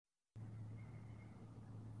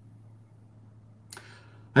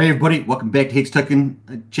Hey everybody, welcome back to Hex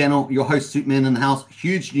Token channel. Your host Superman in the house.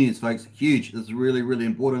 Huge news, folks. Huge. This is really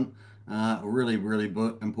important.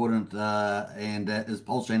 Important. And that is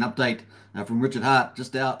Pulsechain update from Richard Hart,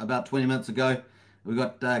 just out about 20 minutes ago. We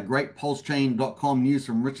got great Pulsechain.com news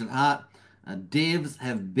from Richard Hart. Devs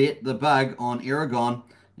have bet the bug on Erigon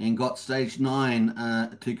and got stage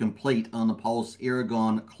 9 to complete on the Pulse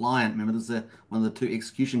Erigon client. Remember, this is one of the two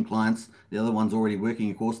execution clients. The other one's already working,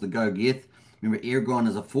 of course, the Go Geth. Remember, Erigon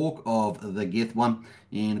is a fork of the Geth one,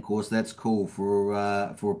 and of course that's cool for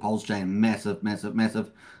Pulsechain.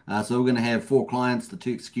 Massive. So we're going to have 4 clients, the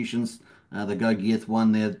 2 executions, the Go Geth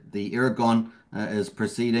one there. The Erigon is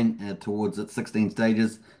proceeding towards its 16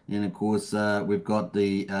 stages, and of course we've got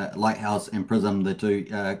the Lighthouse and Prism, the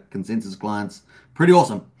 2 consensus clients. Pretty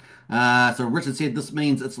awesome. So Richard said this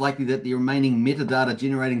means it's likely that the remaining metadata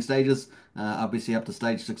generating stages, obviously up to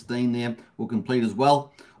stage 16 there, will complete as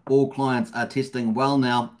well. All clients are testing well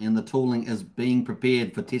now, and the tooling is being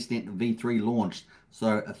prepared for Testnet v3 launch.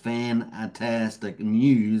 So fantastic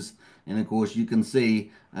news. And of course, you can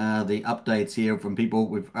see the updates here from people.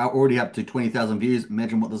 We're already up to 20,000 views.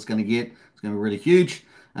 Imagine what this is going to get. It's going to be really huge.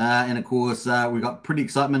 And of course, we've got pretty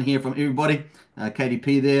excitement here from everybody.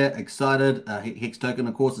 KDP there, excited. Hex Token,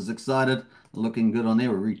 of course, is excited. Looking good on there.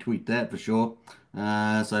 We'll retweet that for sure.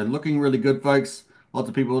 So looking really good, folks. Lots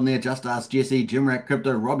of people in there. Just Ask Jesse, Jimrat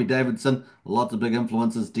Crypto, Robbie Davidson, lots of big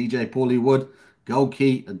influencers. DJ Paulie Wood, Gold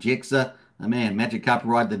Key, Ajexa, man, Magic Carpet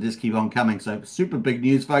Ride. They just keep on coming. So super big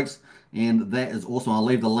news, folks. And that is awesome. I'll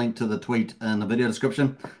leave the link to the tweet in the video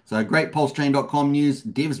description. So great Pulsechain.com news.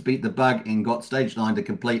 Devs beat the bug and got stage 9 to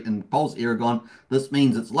complete in Pulse Erigon. This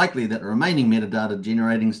means it's likely that the remaining metadata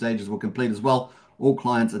generating stages will complete as well. All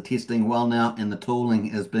clients are testing well now, and the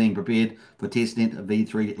tooling is being prepared for Testnet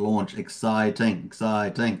v3 launch. Exciting.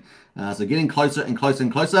 So getting closer and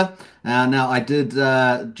closer. Now, I did,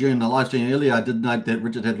 during the live stream earlier, I did note that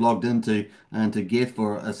Richard had logged into Geth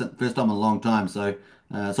for a first time in a long time. So,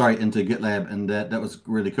 into GitLab, and that was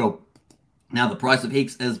really cool. Now, the price of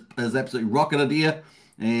Hex is absolutely rocketed here.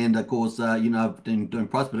 And of course, I've been doing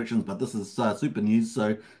price predictions, but this is super news, so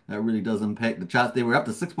it really does impact the charts there. We're up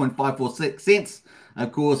to 6.546 cents.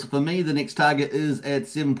 Of course, for me, the next target is at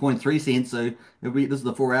 7.3 cents. So this is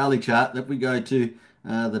the 4-hourly chart. If we go to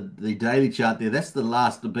the daily chart there, that's the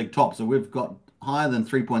last big top. So we've got higher than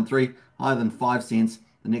 3.3, higher than 5 cents.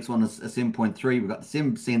 The next one is 7.3. We've got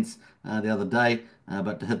 7 cents the other day.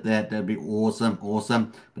 But to hit that, that'd be awesome.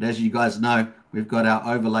 But as you guys know, we've got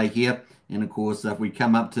our overlay here. And of course, if we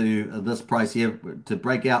come up to this price here, to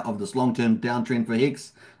break out of this long-term downtrend for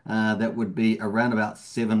Hex, that would be around about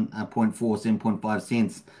 7.4, 7.5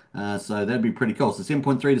 cents. So that'd be pretty cool. So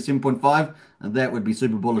 7.3 to 7.5, that would be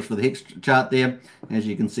super bullish for the Hex chart there. As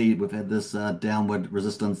you can see, we've had this downward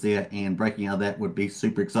resistance there, and breaking out of that would be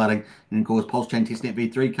super exciting. And of course, Pulsechain Testnet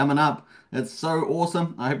v3 coming up. It's so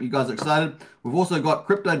awesome. I hope you guys are excited. We've also got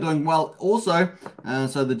crypto doing well also.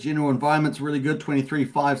 So the general environment's really good.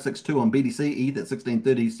 23,562 on BTC, ETH at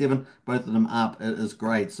 1637. Both of them up. It is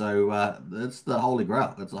great. So it's the holy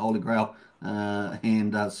grail. It's the holy grail.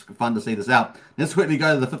 And it's fun to see this out. Let's quickly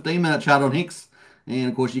go to the 15-minute chart on Hex. And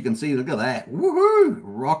of course you can see, look at that. Woohoo!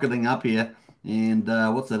 Rocketing up here. And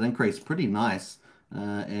what's that increase? Pretty nice.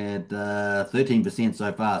 At 13%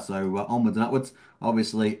 so far. So onwards and upwards.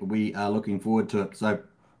 Obviously, we are looking forward to it. So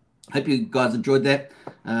hope you guys enjoyed that.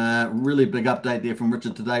 Really big update there from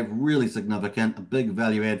Richard today. Really significant. A big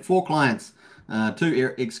value add. 4 clients,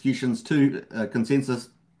 2 executions, 2 consensus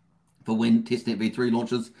for when Testnet v3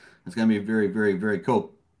 launches. It's going to be very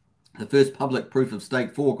cool. The first public proof of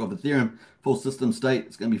stake fork of Ethereum, full system state.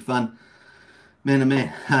 It's going to be fun. Man, oh man,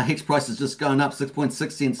 Hex price is just going up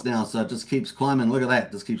 6.6 cents now, so it just keeps climbing. Look at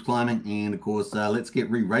that, just keeps climbing. And of course, let's get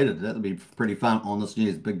re-rated. That'll be pretty fun on this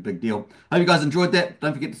news. Big deal. Hope you guys enjoyed that.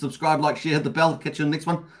 Don't forget to subscribe, like, share, hit the bell. Catch you in the next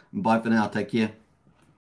one. Bye for now. Take care.